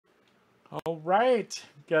All right.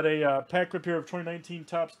 Got a pack rip here of 2019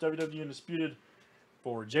 Topps WWE Undisputed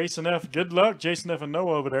for Jason F. Good luck, Jason F. and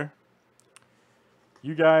Noah over there.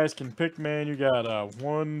 You guys can pick, man. You got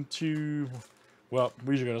 1, 2. Well,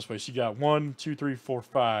 we usually go this way. So you got 1, 2, 3, 4,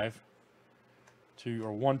 5. 2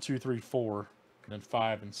 or 1, 2, 3, 4, and then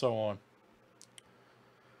 5, and so on.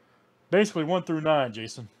 Basically 1 through 9,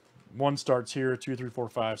 Jason. 1 starts here. 2, 3, 4,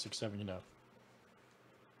 5, 6, 7. You know.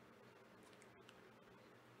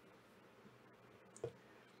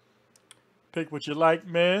 Pick what you like,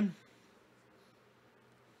 man.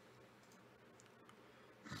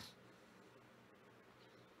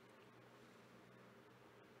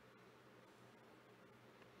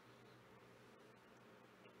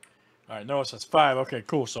 All right, Noah says 5. Okay,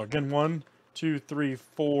 cool. So again, 1, 2, 3,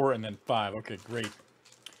 4, and then 5. Okay, great.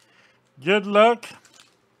 Good luck.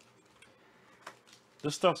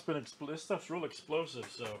 This stuff's real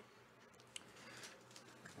explosive, so.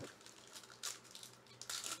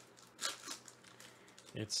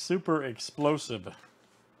 It's super explosive.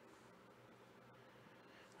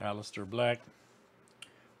 Alistair Black.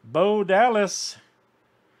 Bo Dallas.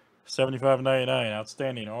 $75.99.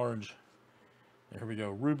 Outstanding. Orange. Here we go.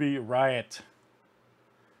 Ruby Riot.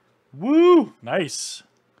 Woo! Nice.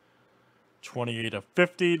 28 of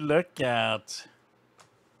 50. Look out.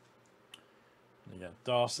 You got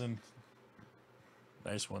Dawson.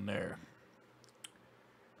 Nice one there.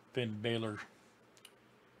 Finn Balor.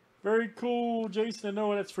 Very cool, Jason and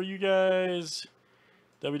Noah. That's for you guys.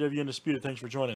 WWE Undisputed. Thanks for joining.